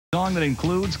Song that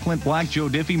includes Clint Black, Joe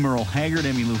Diffie, Merle Haggard,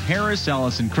 Emmylou Harris,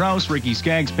 Alison Krauss, Ricky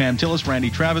Skaggs, Pam Tillis, Randy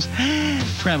Travis,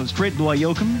 Travis Tritt, Dwight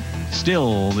Yoakam.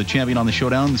 Still the champion on the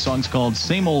showdown. The song's called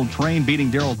Same Old Train,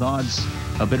 beating Daryl Dodd's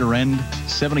A Bitter End,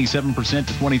 77%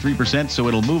 to 23%, so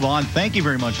it'll move on. Thank you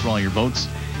very much for all your votes.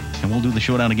 And we'll do the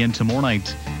showdown again tomorrow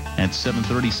night at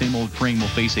 7:30. Same Old Train will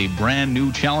face a brand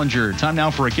new challenger. Time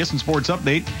now for a Kissin' Sports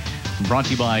update. Brought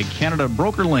to you by Canada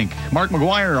Broker Link. Mark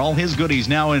McGuire, all his goodies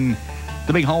now in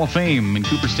the big Hall of Fame in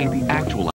Cooperstown. Actual